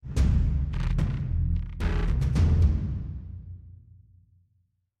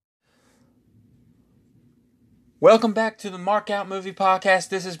Welcome back to the Mark Out Movie Podcast.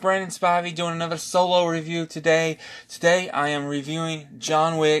 This is Brandon Spivey doing another solo review today. Today I am reviewing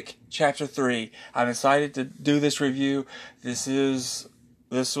John Wick Chapter 3. I'm excited to do this review. This was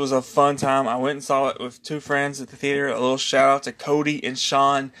a fun time. I went and saw it with two friends at the theater. A little shout out to Cody and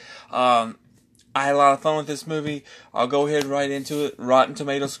Sean. I had a lot of fun with this movie. I'll go ahead right into it. Rotten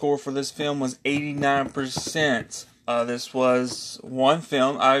Tomato score for this film was 89%. This was one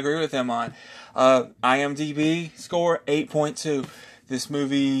film I agree with him on. IMDb score 8.2. This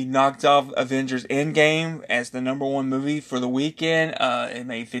movie knocked off Avengers Endgame as the number one movie for the weekend. It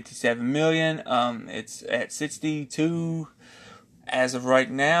made $57 million. It's at 62 as of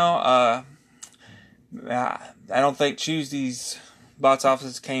right now. I don't think Tuesday's box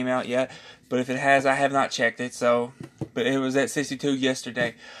office came out yet, but if it has, I have not checked it. But it was at 62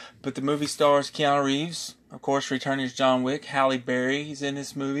 yesterday. But the movie stars Keanu Reeves, of course, returning as John Wick. Halle Berry's in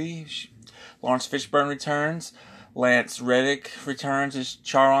this movie. Lawrence Fishburne returns. Lance Reddick returns as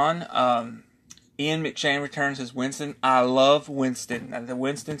Charon. Ian McShane returns as Winston. I love Winston.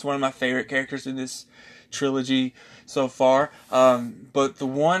 Winston's one of my favorite characters in this trilogy so far. But the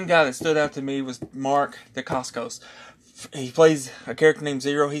one guy that stood out to me was Mark Dacascos. He plays a character named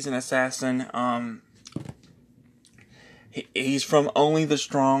Zero. He's an assassin. He's from Only the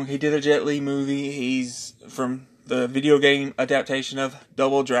Strong. He did a Jet Li movie. He's from the video game adaptation of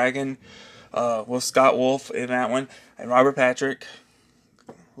Double Dragon. With Scott Wolf in that one, and Robert Patrick.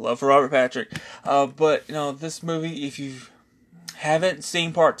 Love for Robert Patrick. But, this movie, if you haven't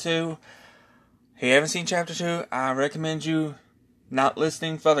seen part 2, if you haven't seen chapter 2, I recommend you not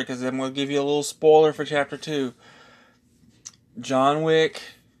listening further, because I'm going to give you a little spoiler for chapter 2. John Wick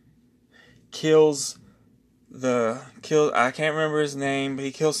kills I can't remember his name, but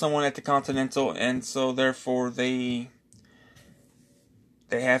he kills someone at the Continental, and so therefore they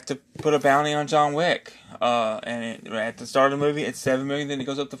have to put a bounty on John Wick. At the start of the movie, it's $7 million. Then it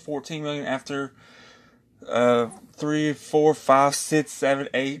goes up to $14 million after 3, 4, 5, 6, 7,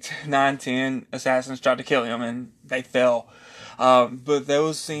 8, 9, 10 assassins tried to kill him, and they fell. But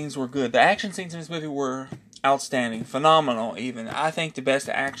those scenes were good. The action scenes in this movie were outstanding, phenomenal. Even I think the best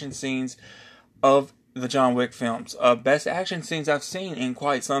action scenes of the John Wick films. Best action scenes I've seen in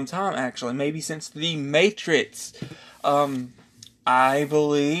quite some time, actually. Maybe since The Matrix. I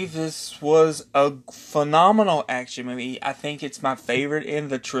believe this was a phenomenal action movie. I think it's my favorite in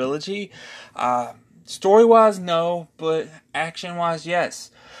the trilogy. Story-wise, no, but action-wise,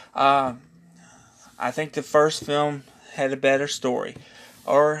 yes. I think the first film had a better story.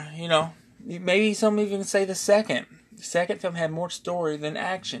 Or, maybe some even say the second. The second film had more story than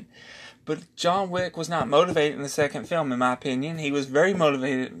action. But John Wick was not motivated in the second film, in my opinion. He was very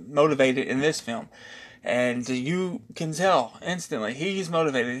motivated in this film. And you can tell instantly he's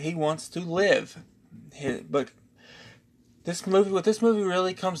motivated. He wants to live. But what this movie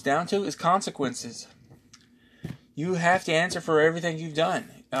really comes down to is consequences. You have to answer for everything you've done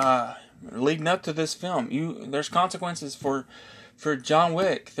leading up to this film. There's consequences for John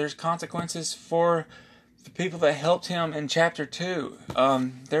Wick. There's consequences for the people that helped him in Chapter 2.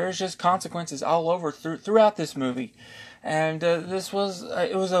 There's just consequences all over throughout this movie. And it was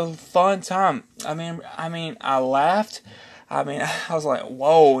a fun time. I mean, I laughed. I was like,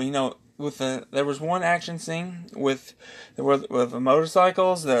 whoa, there was one action scene with the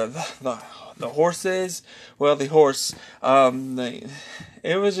motorcycles, the horses. Well, the horse.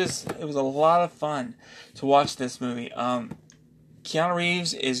 It was a lot of fun to watch this movie. Keanu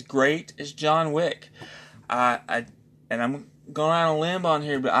Reeves is great as John Wick. And I'm going out on a limb on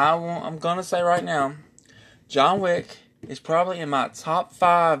here, but I'm gonna say right now, John Wick is probably in my top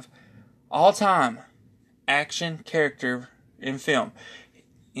 5 all-time action character in film.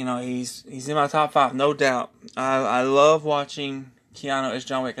 He's in my top 5, no doubt. I love watching Keanu as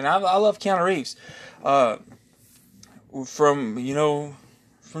John Wick, and I love Keanu Reeves.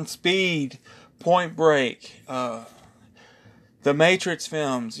 From Speed, Point Break, the Matrix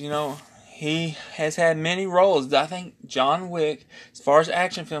films, he has had many roles. I think John Wick, as far as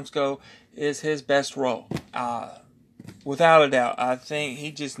action films go, is his best role. Without a doubt, I think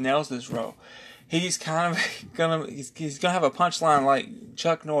he just nails this role. He's kind of gonna have a punchline like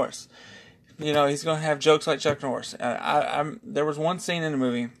Chuck Norris. He's gonna have jokes like Chuck Norris. There was one scene in the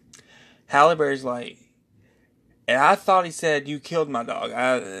movie, Halle Berry's like, and I thought he said, "You killed my dog."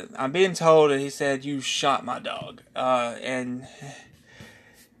 I'm being told that he said, "You shot my dog," and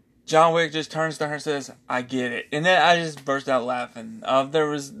John Wick just turns to her and says, "I get it," and then I just burst out laughing.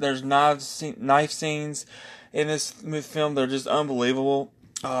 There's knife scenes in this film. They're just unbelievable.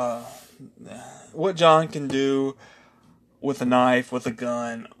 What John can do with a knife, with a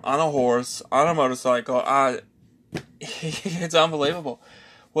gun, on a horse, on a motorcycle. it's unbelievable.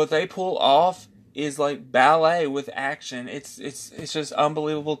 What they pull off is like ballet with action. It's just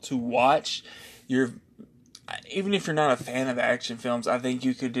unbelievable to watch. You're Even if you're not a fan of action films, I think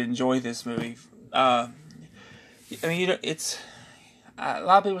you could enjoy this movie. I mean, it's a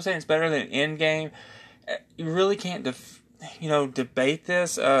lot of people saying it's better than Endgame. You really can't, debate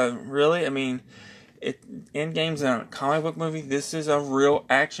this. Really, I mean, Endgame's a comic book movie. This is a real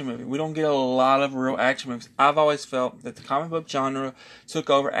action movie. We don't get a lot of real action movies. I've always felt that the comic book genre took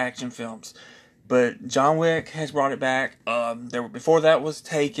over action films, but John Wick has brought it back. Before that was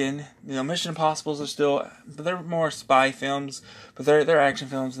Taken. Mission Impossibles are still, but they're more spy films, but they're action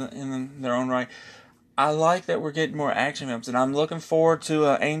films in their own right. I like that we're getting more action films, and I'm looking forward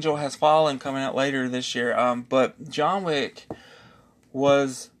to Angel Has Fallen coming out later this year. But John Wick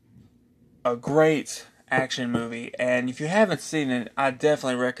was a great action movie, and if you haven't seen it, I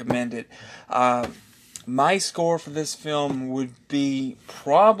definitely recommend it. My score for this film would be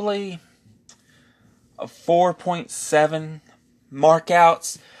probably a 4.7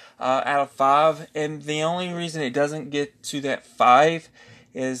 markouts out of 5, and the only reason it doesn't get to that 5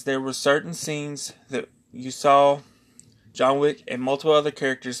 is there were certain scenes that you saw John Wick and multiple other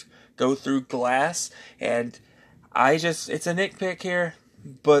characters go through glass, and it's a nitpick here,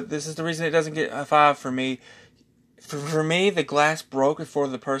 but this is the reason it doesn't get a 5 for me. For me, the glass broke before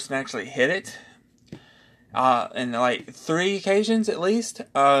the person actually hit it, and like 3 occasions at least.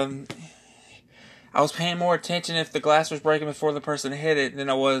 I was paying more attention if the glass was breaking before the person hit it than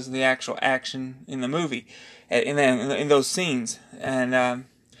I was the actual action in the movie, and then in those scenes, and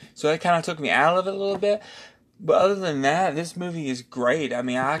so that kind of took me out of it a little bit. But other than that, this movie is great. I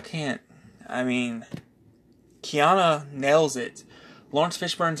mean, Keanu nails it. Lawrence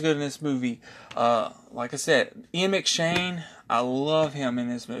Fishburne's good in this movie. Like I said, Ian McShane, I love him in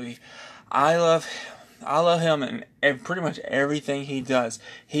this movie. I love him in pretty much everything he does.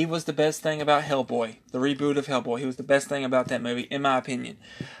 He was the best thing about Hellboy, the reboot of Hellboy. He was the best thing about that movie, in my opinion.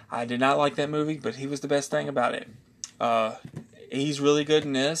 I did not like that movie, but he was the best thing about it. He's really good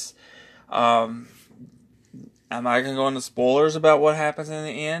in this. I'm not going to go into spoilers about what happens in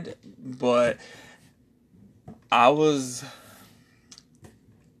the end, but I don't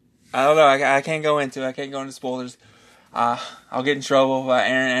know, I can't go into spoilers. I'll get in trouble by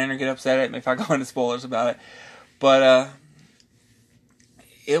Aaron will get upset at me if I go into spoilers about it. But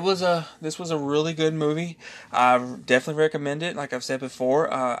this was a really good movie. I definitely recommend it. Like I've said before,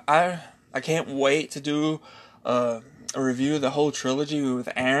 I can't wait to do a review of the whole trilogy with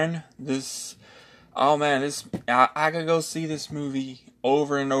Aaron. I could go see this movie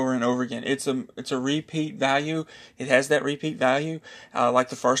over and over and over again. It's a repeat value. It has that repeat value, like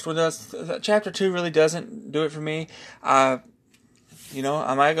the first one does. Chapter 2 really doesn't do it for me. Am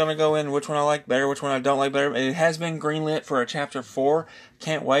I going to go in which one I like better, which one I don't like better? It has been greenlit for a Chapter 4.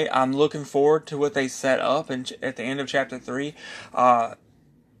 Can't wait. I'm looking forward to what they set up at the end of Chapter 3.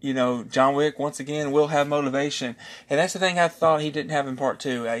 John Wick, once again, will have motivation. And that's the thing I thought he didn't have in Part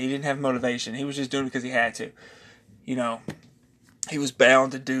 2. He didn't have motivation. He was just doing it because he had to. He was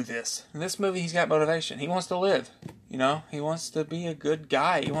bound to do this. In this movie, he's got motivation. He wants to live. He wants to be a good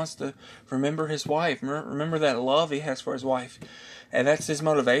guy. He wants to remember his wife. Remember that love he has for his wife. And that's his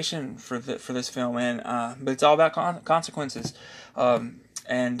motivation for this film. But it's all about consequences. I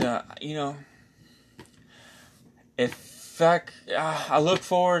look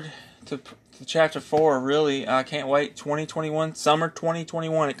forward to Chapter 4, really. I can't wait. 2021, summer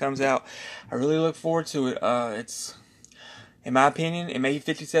 2021, it comes out. I really look forward to it. It's, in my opinion, it made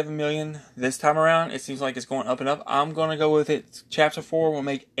 $57 million this time around. It seems like it's going up and up. I'm going to go with it. Chapter 4 will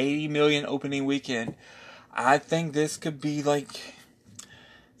make $80 million opening weekend. I think this could be like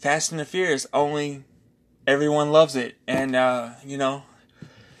Fast and the Furious, only everyone loves it. And,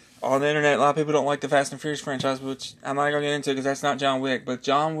 on the internet, a lot of people don't like the Fast and Furious franchise, which I'm not going to get into because that's not John Wick. But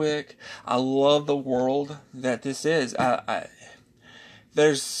John Wick, I love the world that this is. I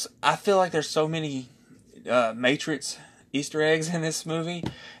feel like there's so many Matrix Easter eggs in this movie,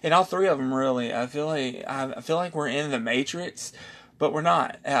 and all 3 of them really. I feel like we're in the Matrix, but we're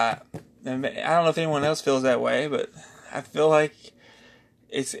not. I don't know if anyone else feels that way, but I feel like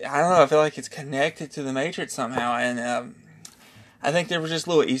I feel like it's connected to the Matrix somehow, and I think there were just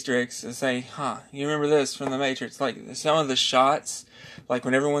little Easter eggs to say, you remember this from the Matrix? Like some of the shots, like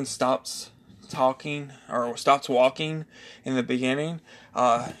when everyone stops talking or stops walking in the beginning,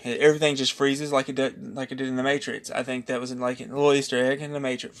 everything just freezes like it did in the Matrix. I think that was like a little Easter egg in the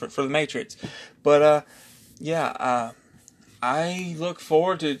Matrix for the Matrix. But I look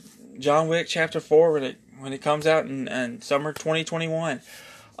forward to John Wick Chapter 4 when it comes out in summer 2021.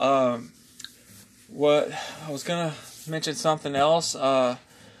 what I was gonna mention something else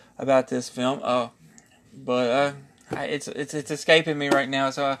about this film, but it's escaping me right now.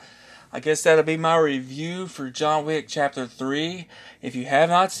 So I guess that'll be my review for John Wick Chapter 3. If you have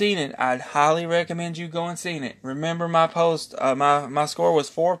not seen it, I'd highly recommend you go and see it. Remember my post, my score was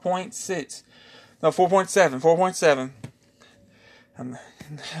 4.6. No, 4.7. 4.7. I'm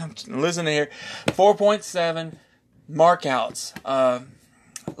listening here. 4.7 markouts.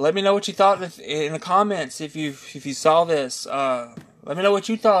 Let me know what you thought in the comments if you saw this. Let me know what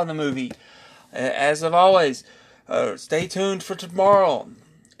you thought of the movie. As of always, stay tuned for tomorrow.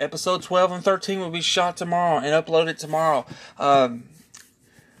 Episode 12 and 13 will be shot tomorrow and uploaded tomorrow. I'll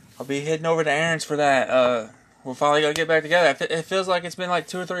be heading over to Aaron's for that. We're finally going to get back together. It feels like it's been like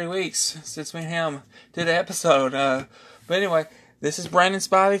 2 or 3 weeks since me and him did an episode. But anyway, this is Brandon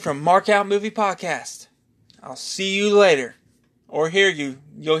Spivey from Mark Out Movie Podcast. I'll see you later. Or hear you.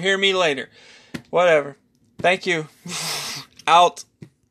 You'll hear me later. Whatever. Thank you. Out.